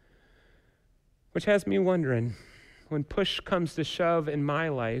 Which has me wondering, when push comes to shove in my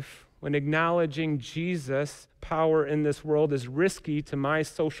life, when acknowledging Jesus' power in this world is risky to my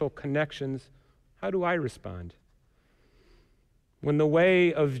social connections, how do I respond? When the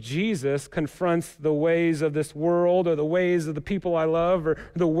way of Jesus confronts the ways of this world, or the ways of the people I love, or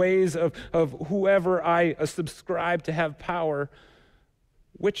the ways of whoever I subscribe to have power,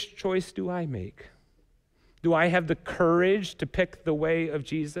 which choice do I make? Do I have the courage to pick the way of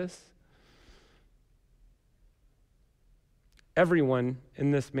Jesus? Everyone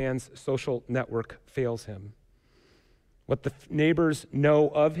in this man's social network fails him. What the neighbors know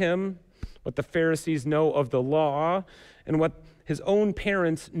of him, what the Pharisees know of the law, and what his own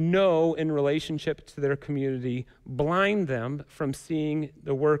parents know in relationship to their community blind them from seeing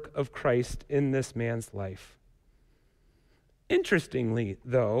the work of Christ in this man's life. Interestingly,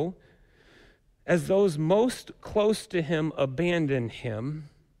 though, as those most close to him abandon him,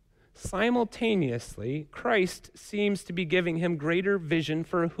 simultaneously, Christ seems to be giving him greater vision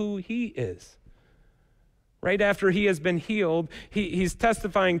for who he is. Right after he has been healed, he's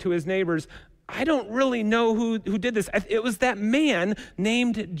testifying to his neighbors, I don't really know who did this. It was that man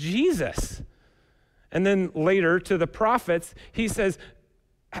named Jesus. And then later to the prophets, he says,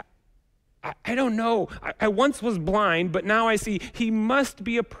 I don't know. I once was blind, but now I see he must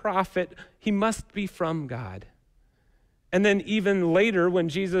be a prophet. He must be from God. And then even later, when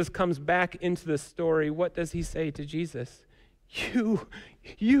Jesus comes back into the story, what does he say to Jesus?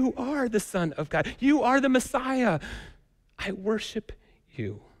 You are the Son of God. You are the Messiah. I worship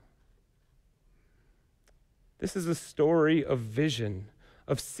you. This is a story of vision,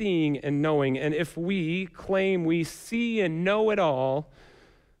 of seeing and knowing. And if we claim we see and know it all,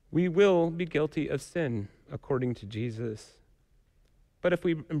 we will be guilty of sin, according to Jesus. But if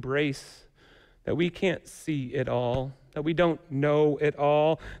we embrace that we can't see it all, that we don't know it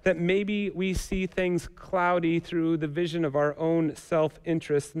all, that maybe we see things cloudy through the vision of our own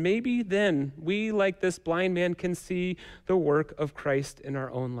self-interest, maybe then we, like this blind man, can see the work of Christ in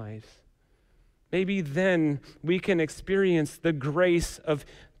our own lives. Maybe then we can experience the grace of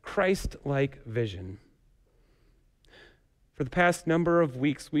Christ-like vision. For the past number of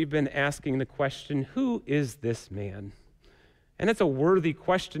weeks, we've been asking the question, who is this man? And it's a worthy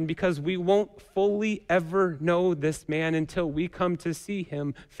question because we won't fully ever know this man until we come to see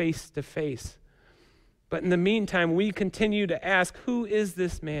him face to face. But in the meantime, we continue to ask, who is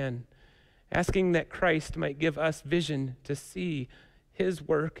this man? Asking that Christ might give us vision to see his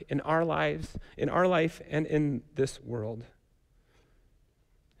work in our lives, in our life, and in this world.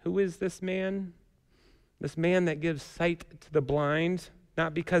 Who is this man? This man that gives sight to the blind,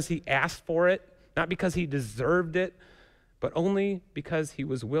 not because he asked for it, not because he deserved it, but only because he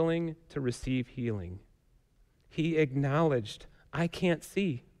was willing to receive healing. He acknowledged, I can't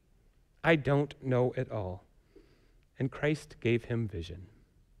see. I don't know it all. And Christ gave him vision.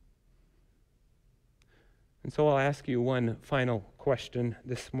 And so I'll ask you one final question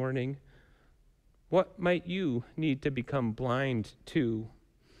this morning. What might you need to become blind to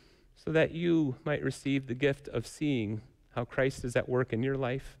so that you might receive the gift of seeing how Christ is at work in your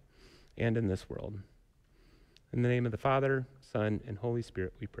life and in this world? In the name of the Father, Son, and Holy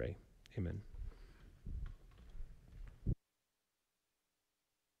Spirit, we pray. Amen.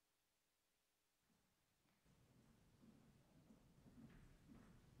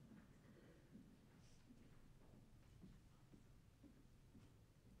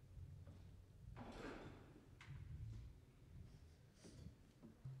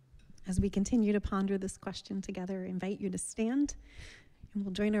 As we continue to ponder this question together, I invite you to stand, and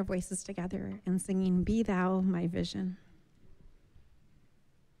we'll join our voices together in singing, Be Thou My Vision.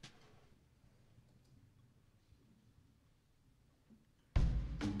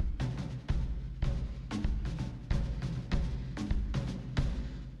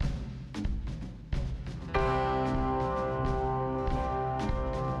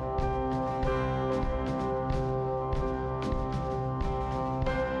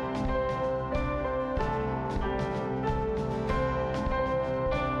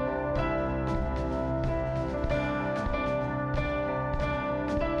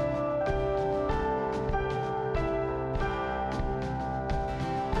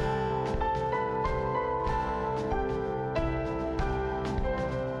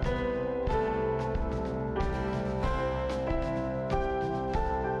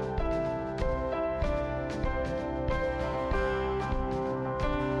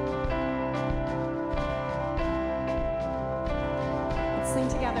 Sing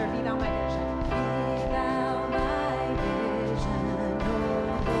together, Be Thou My Vision. Be Thou my vision, O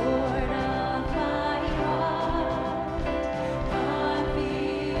Lord of my heart. God be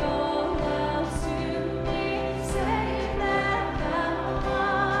all else to me, save that Thou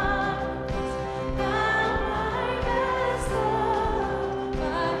art. Thou my best love,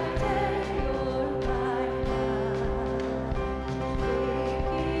 by day or by night.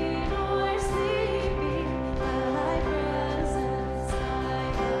 Waking or sleeping, Thy presence I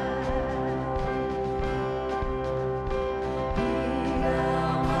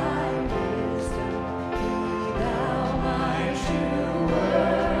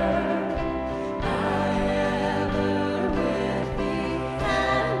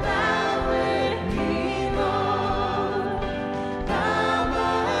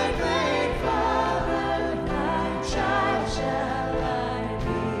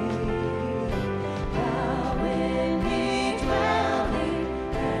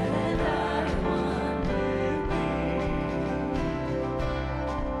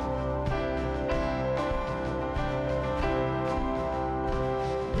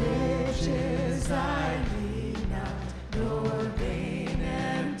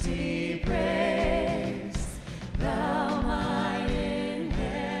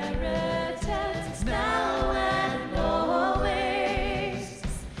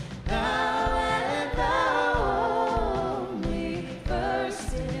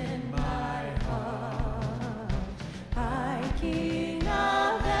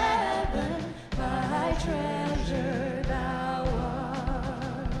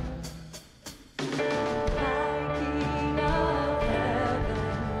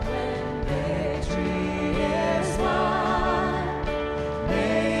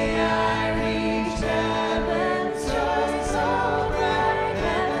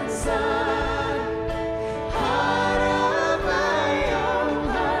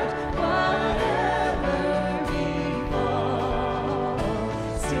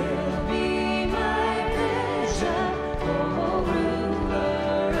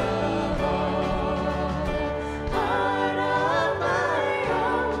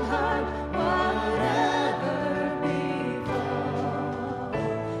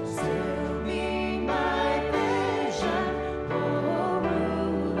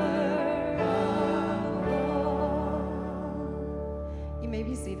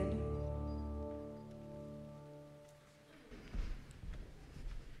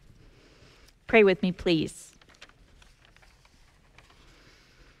Pray with me, please.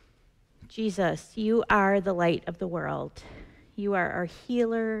 Jesus, you are the light of the world. You are our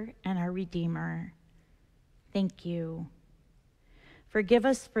healer and our redeemer. Thank you. Forgive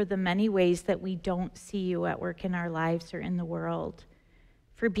us for the many ways that we don't see you at work in our lives or in the world.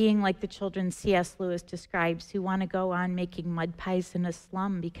 For being like the children C.S. Lewis describes who want to go on making mud pies in a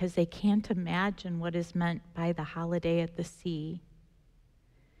slum because they can't imagine what is meant by the holiday at the sea.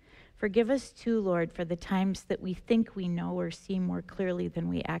 Forgive us too, Lord, for the times that we think we know or see more clearly than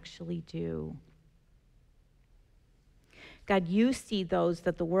we actually do. God, you see those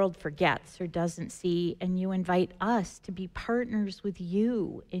that the world forgets or doesn't see, and you invite us to be partners with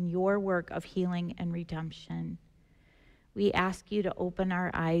you in your work of healing and redemption. We ask you to open our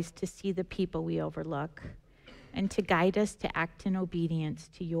eyes to see the people we overlook and to guide us to act in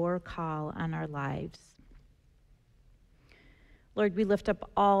obedience to your call on our lives. Lord, we lift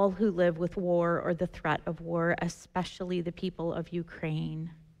up all who live with war or the threat of war, especially the people of Ukraine.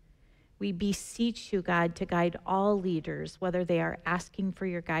 We beseech you, God, to guide all leaders, whether they are asking for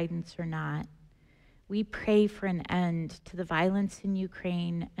your guidance or not. We pray for an end to the violence in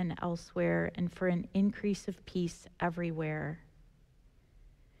Ukraine and elsewhere, and for an increase of peace everywhere.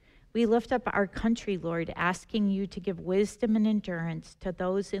 We lift up our country, Lord, asking you to give wisdom and endurance to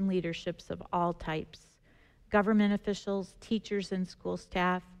those in leaderships of all types, government officials, teachers and school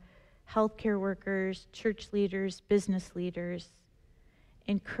staff, healthcare workers, church leaders, business leaders.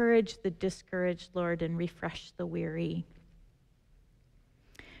 Encourage the discouraged, Lord, and refresh the weary.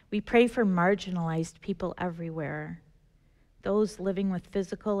 We pray for marginalized people everywhere, those living with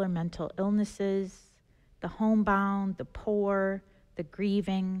physical or mental illnesses, the homebound, the poor, the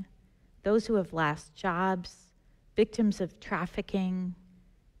grieving, those who have lost jobs, victims of trafficking,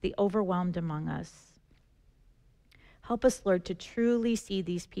 the overwhelmed among us. Help us, Lord, to truly see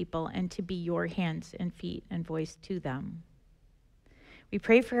these people and to be your hands and feet and voice to them. We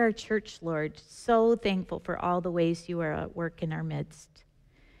pray for our church, Lord, so thankful for all the ways you are at work in our midst.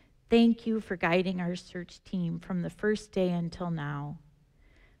 Thank you for guiding our search team from the first day until now.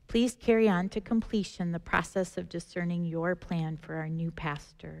 Please carry on to completion the process of discerning your plan for our new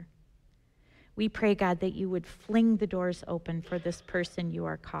pastor. We pray, God, that you would fling the doors open for this person you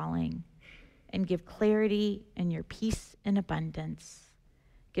are calling and give clarity and your peace in abundance.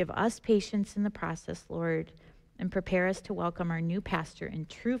 Give us patience in the process, Lord, and prepare us to welcome our new pastor in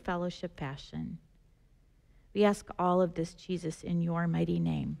true fellowship fashion. We ask all of this, Jesus, in your mighty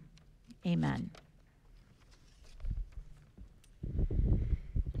name. Amen.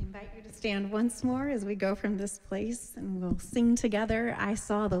 I invite you to stand once more as we go from this place, and we'll sing together, I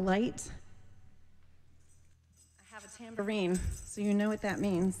Saw the Light. I have a tambourine, so you know what that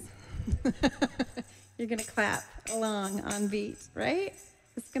means. You're going to clap along on beat, right?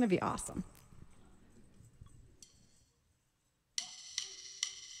 It's going to be awesome.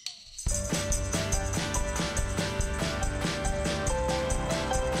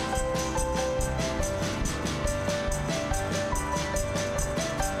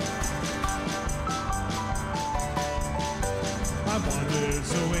 I wandered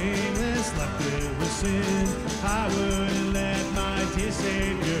so aimless, left it with sin. I wouldn't let my dear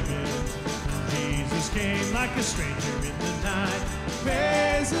Savior in. Jesus came like a stranger in the night.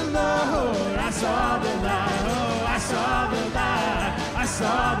 Praise the Lord, I saw the light. Oh, I saw the light, I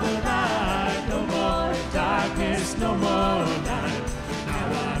saw the light. No more darkness, no more night.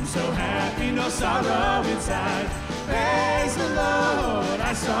 Now I'm so happy, no sorrow inside. Praise the Lord,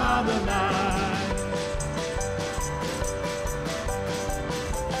 I saw the light.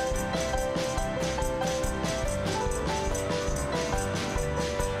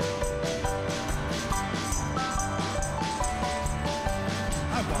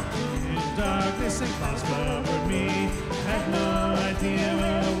 Darkness and clouds covered me. Had no idea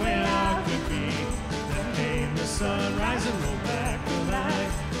where I could be. Then came the sunrise and rolled back the light.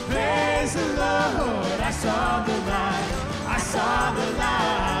 Praise the Lord, I saw the light. I saw the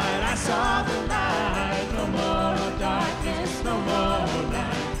light, I saw the light. No more darkness, no more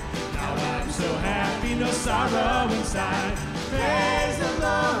night. Now I'm so happy, no sorrow inside. Praise the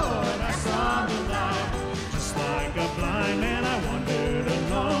Lord, I saw the light. Just like a blind man, I wandered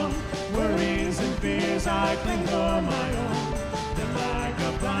alone. Worries and fears I cling for my own. Then like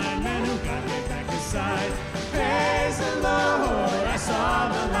a blind man who got me back inside. Praise the Lord, I saw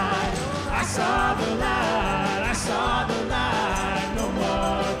the light. I saw the light, I saw the light. No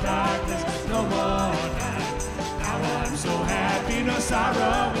more darkness, no more night. Now I'm so happy, no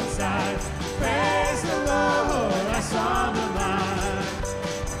sorrow inside. Praise the Lord, I saw the light.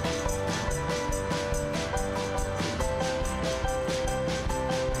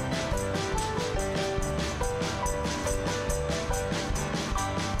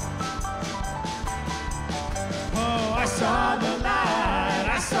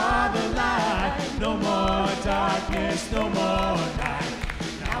 darkness, no more night.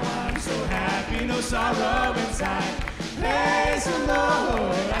 Now I'm so happy, no sorrow inside. Praise the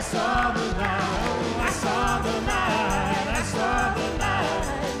Lord, I saw the light. Oh, I saw the light, I saw the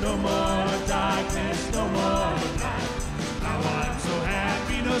light. No more darkness, no more night. Now I'm so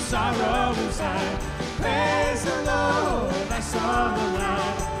happy, no sorrow inside. Praise the Lord, I saw the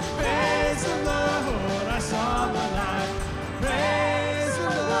light. Praise the Lord, I saw the light. Praise the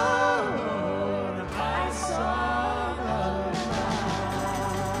Lord, I saw the light.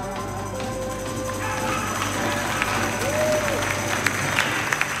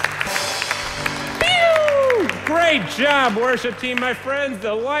 Great job, worship team. My friends,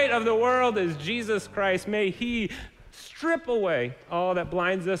 the light of the world is Jesus Christ. May he strip away all that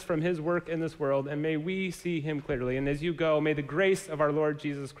blinds us from his work in this world, and may we see him clearly. And as you go, may the grace of our Lord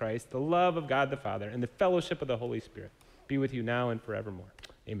Jesus Christ, the love of God the Father, and the fellowship of the Holy Spirit be with you now and forevermore.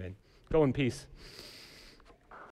 Amen. Go in peace.